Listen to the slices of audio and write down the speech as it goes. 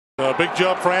So a big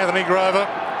job for Anthony Grover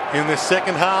in the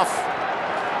second half.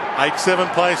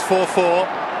 8-7 plays 4-4.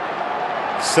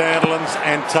 Sandilands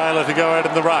and Taylor to go out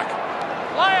in the ruck.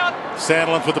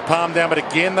 Sandilands with the palm down, but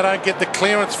again they don't get the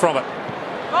clearance from it.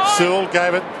 Sewell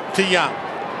gave it to Young.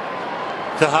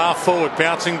 To half forward,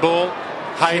 bouncing ball.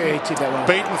 Hayden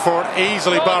beaten for it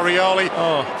easily by Rioli.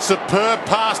 Superb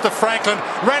pass to Franklin.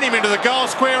 Ran him into the goal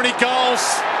square and he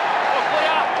goals.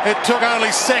 It took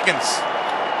only seconds.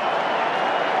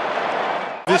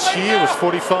 This year was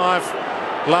 45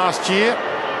 last year.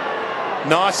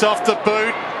 Nice off the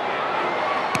boot.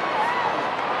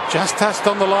 Just touched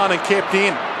on the line and kept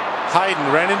in.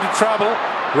 Hayden ran into trouble.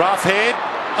 Rough head.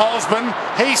 Osborne.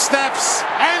 He snaps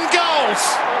and goals.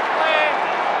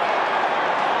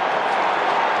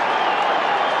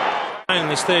 In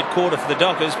this third quarter for the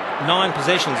Dockers, 9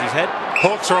 possessions he's had.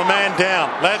 Hawks are a man down.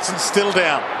 Ladson still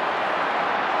down.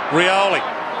 Rioli.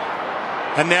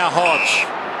 And now Hodge.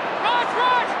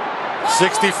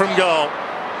 60 from goal.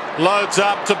 Loads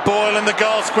up to Boyle in the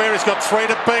goal square. He's got 3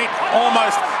 to beat.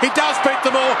 Almost. He does beat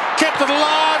them all. Kept it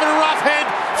alive and Roughhead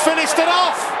finished it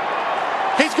off.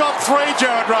 He's got 3,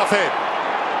 Jared Roughhead.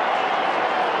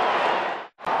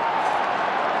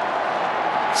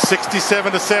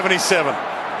 67-77.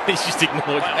 He's just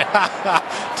ignored that.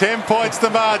 10 points the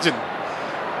margin.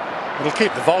 It'll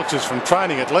keep the Vultures from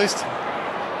training at least.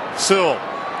 Sewell.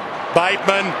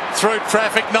 Bateman through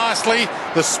traffic nicely.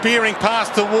 The spearing pass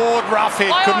to Ward.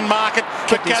 Roughhead couldn't mark it,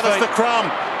 but gathers the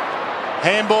crumb.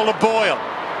 Handball to Boyle.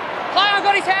 Player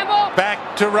got his handball.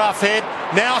 Back to Roughhead.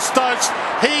 Now Stokes.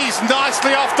 He's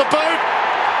nicely off the boot.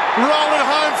 Roll it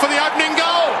home for the opening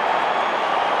goal.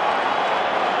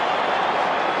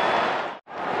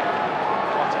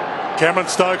 Cameron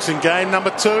Stokes in game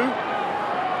number 2.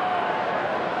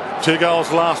 2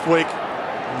 goals last week.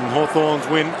 And Hawthorn's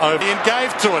win over. And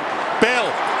gave to it.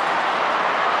 Bell.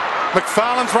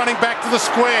 McFarlane's running back to the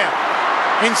square.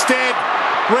 Instead,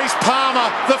 Reece Palmer,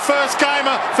 the first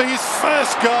gamer, for his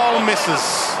first goal, misses.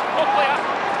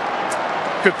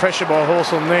 Good pressure by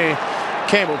Hawthorn there.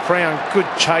 Campbell Brown, good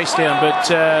chase down, but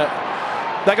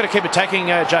they've got to keep attacking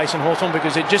Jason Hawthorn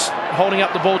because they're just holding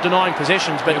up the ball, denying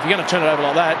possessions. But if you're going to turn it over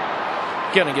like that,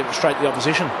 you're going to give it straight to the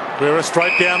opposition. We're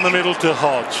straight down the middle to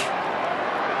Hodge.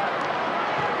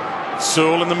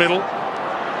 Sewell in the middle.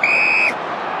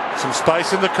 Some space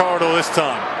in the corridor this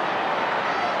time.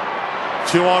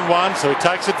 2 on 1, so he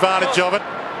takes advantage of it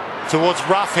towards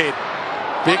Roughhead.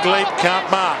 Big leap, can't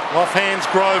mark. Off hands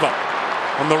Grover.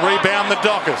 On the rebound, the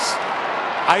Dockers.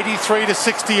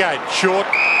 83-68. Short.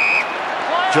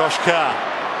 Josh Carr.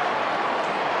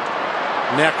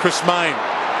 Now Chris Mayne.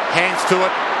 Hands to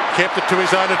it. Kept it to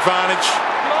his own advantage.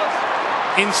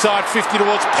 Inside 50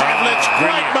 towards Pavlich.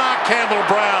 Great mark, Campbell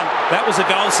Brown. That was a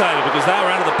goal saver because they were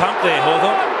under the pump there,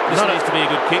 Hawthorn. This needs to be a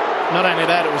good kick. Not only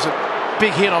that, it was a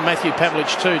big hit on Matthew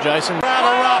Pavlich too, Jason. Crowd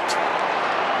erupt.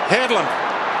 Headland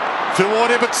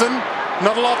toward Ibbotson.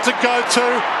 Not a lot to go to.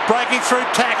 Breaking through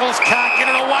tackles. Can't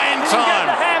get it away in time.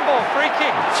 The handball, free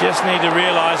kick. Just need to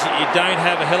realise that you don't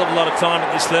have a hell of a lot of time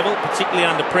at this level, particularly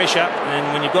under pressure.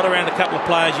 And when you've got around a couple of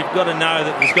players, you've got to know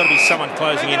that there's got to be someone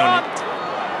closing in on you.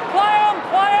 Play on,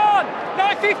 play on.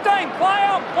 No 15, play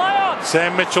on, play on.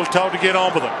 Sam Mitchell told to get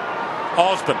on with it.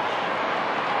 Osborne.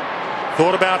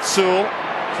 Thought about Sewell.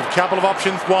 A couple of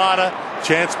options wider.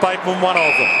 Chance Bateman, one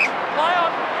of them. Play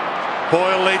on.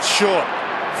 Boyle leads short.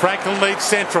 Franklin leads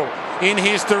central. In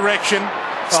his direction.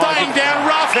 Staying down,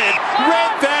 Roughhead.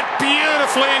 Read that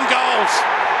beautifully in goals.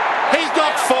 He's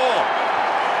got 4.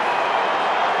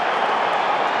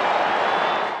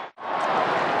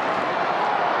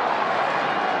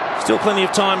 Still plenty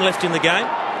of time left in the game.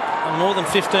 More than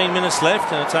 15 minutes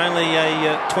left, and it's only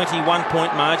a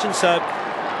 21-point margin, so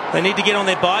they need to get on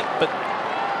their bike, but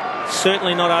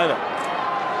certainly not over.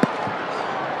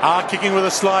 Are kicking with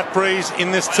a slight breeze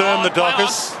in this term, the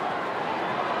Dockers.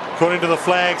 According to the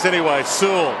flags anyway.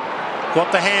 Sewell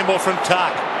got the handball from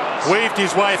Tuck. Weaved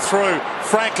his way through.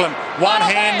 Franklin, one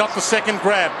hand, not the second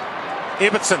grab.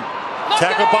 Ibbotson,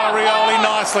 tackled by Rioli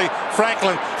nicely.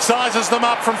 Franklin sizes them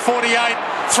up from 48.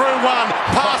 Through one,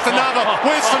 past another,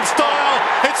 with some style.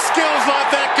 It's skills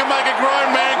like that can make a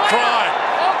grown man cry.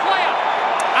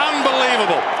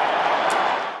 Unbelievable.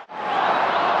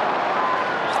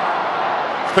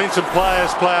 There's been some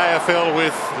players play AFL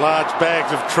with large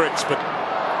bags of tricks, but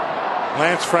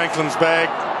Lance Franklin's bag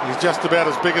is just about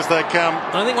as big as they come.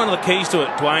 I think one of the keys to it,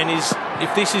 Dwayne, is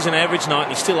if this is an average night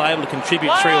and he's still able to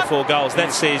contribute 3 or 4 goals,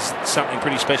 that says something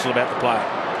pretty special about the player.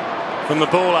 From the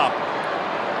ball up.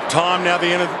 Time now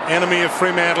the enemy of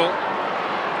Fremantle,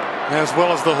 as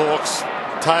well as the Hawks.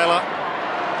 Taylor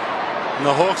And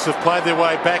the Hawks have played their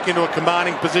way back into a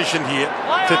commanding position here.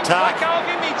 To Tark.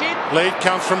 Lead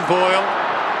comes from Boyle.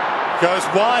 Goes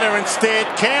wider instead.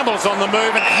 Campbell's on the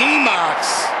move and he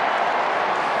marks.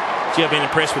 Gee, I've been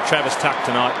impressed with Travis Tuck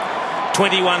tonight.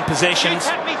 21 possessions.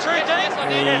 He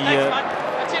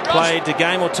played a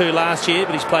game or two last year,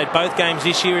 but he's played both games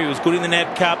this year. He was good in the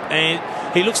NAB Cup, and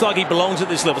he looks like he belongs at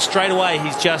this level. Straight away,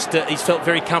 he's felt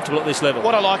very comfortable at this level.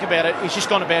 What I like about it, he's just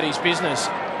gone about his business.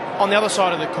 On the other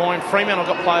side of the coin, Fremantle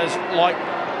got players like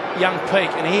young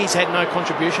Peake, and he's had no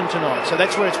contribution tonight. So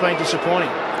that's where it's been disappointing.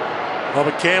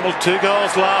 Robert Campbell, 2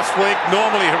 goals last week.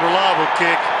 Normally a reliable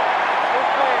kick.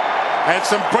 And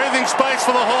some breathing space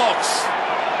for the Hawks.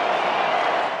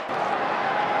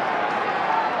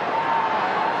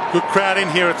 Good crowd in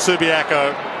here at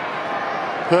Subiaco.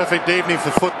 Perfect evening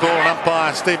for football, and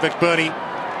umpire Steve McBurney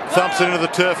thumps it into the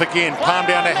turf again. Palm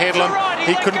down to Headlam.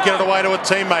 He couldn't get it away to a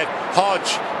teammate.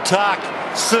 Hodge, Tuck,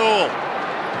 Sewell.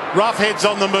 Roughhead's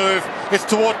on the move. It's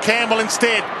toward Campbell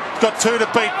instead. He's got 2 to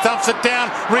beat. Thumps it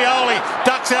down. Rioli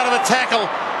ducks out of a tackle.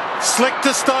 Slick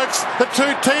to Stokes. The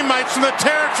 2 teammates from the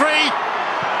territory.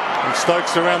 And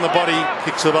Stokes around the body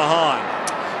kicks her behind.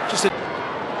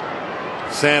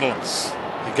 Sandilands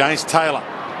against Taylor.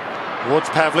 Towards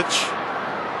Pavlich.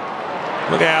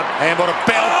 Look out. And what a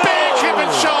bell. Big hip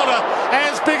and shoulder.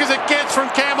 As big as it gets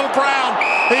from Campbell Brown.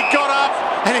 He got up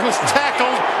and he was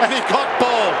tackled and he got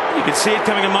ball. You can see it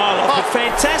coming a mile off, but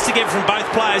fantastic effort from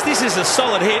both players. This is a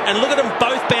solid hit, and look at them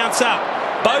both bounce up.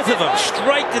 Both of them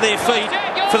straight to their feet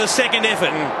for the second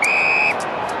effort.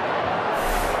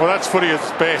 Well, that's footy at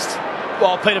its best.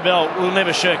 Well, Peter Bell will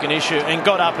never shirk an issue and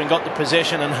got up and got the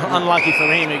possession, and unlucky for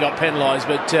him, he got penalised.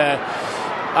 But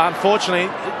unfortunately,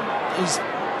 he's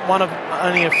one of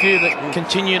only a few that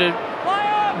continue to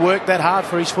work that hard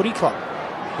for his footy club.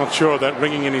 Not sure that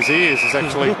ringing in his ears is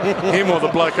actually him or the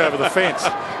bloke over the fence.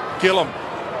 Gillum.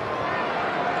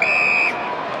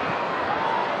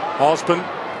 Osborne.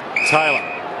 Taylor.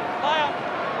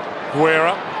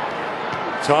 Guerra.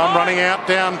 Time running out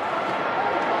down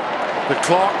the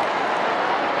clock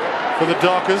for the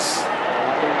Dockers.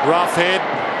 Roughhead.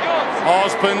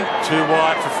 Osborne. Too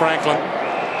wide for Franklin.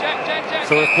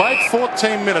 So we've played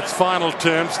 14 minutes final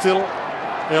term. Still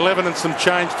 11 and some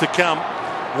change to come.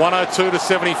 102 to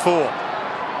 74.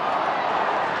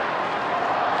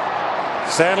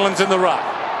 Sandilands in the ruck.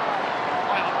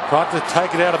 Tried to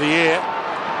take it out of the air.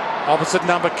 Opposite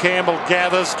number Campbell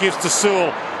gathers, gives to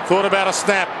Sewell. Thought about a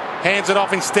snap, hands it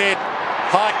off instead.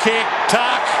 High kick,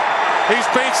 Tuck. He's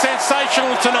been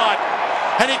sensational tonight,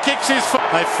 and he kicks his foot.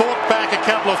 They fought back a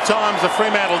couple of times, the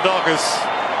Fremantle Dockers,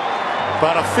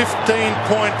 but a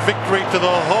 15-point victory to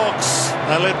the Hawks.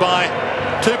 They led by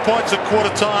 2 points at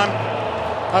quarter time.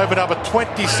 Opened up a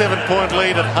 27-point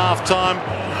lead at half-time.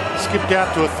 Skipped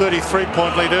out to a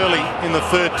 33-point lead early in the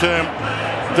third term.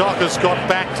 Dockers got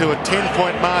back to a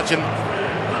 10-point margin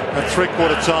at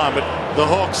three-quarter time. But the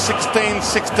Hawks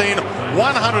 16-16,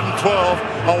 112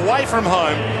 away from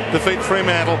home. Defeat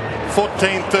Fremantle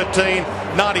 14-13,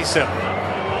 97.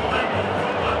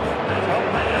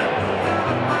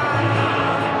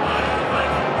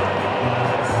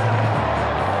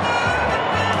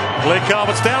 Lee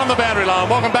Colbert's down on the boundary line.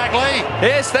 Welcome back, Lee.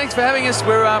 Yes, thanks for having us.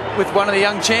 We're with one of the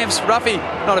young champs, Ruffy.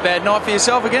 Not a bad night for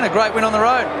yourself. Again, a great win on the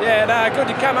road. Yeah, no, good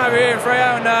to come over here in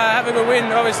Freo and have a good win.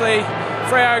 Obviously,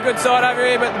 Freo a good side over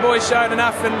here, but the boys showed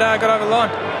enough and got over the line.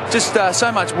 Just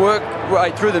so much work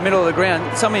right through the middle of the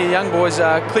ground. Some of your young boys,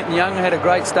 Clinton Young had a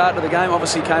great start to the game.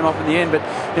 Obviously came off in the end, but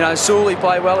you know, Sewell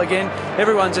played well again.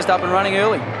 Everyone's just up and running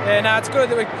early. Yeah, no, it's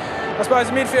good that I suppose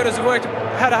the midfielders have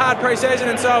had a hard pre-season,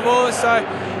 and so have all of us. So,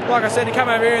 like I said, to come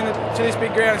over here to this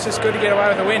big ground, it's just good to get away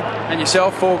with a win. And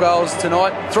yourself, 4 goals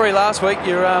tonight, 3 last week.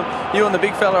 You and the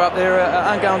big fella up there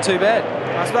aren't going too bad.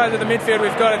 I suppose with the midfield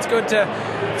we've got, it's good to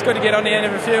get on the end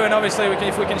of a few, and obviously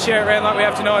if we can share it around like we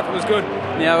have tonight, it was good.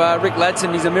 Now Rick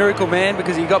Ladson, he's a miracle man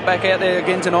because he got back out there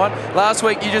again tonight. Last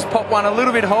week you just popped one a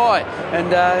little bit high,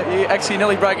 and he actually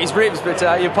nearly broke his ribs, but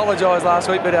he apologised last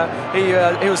week, but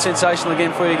he was sensational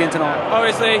again for you again tonight.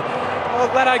 Obviously,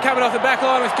 Laddo coming off the back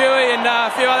line with Gooey and a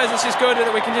few others, it's just good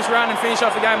that we can just run and finish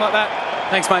off the game like that.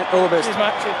 Thanks, mate. All the best. Cheers,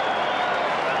 mate. Cheers.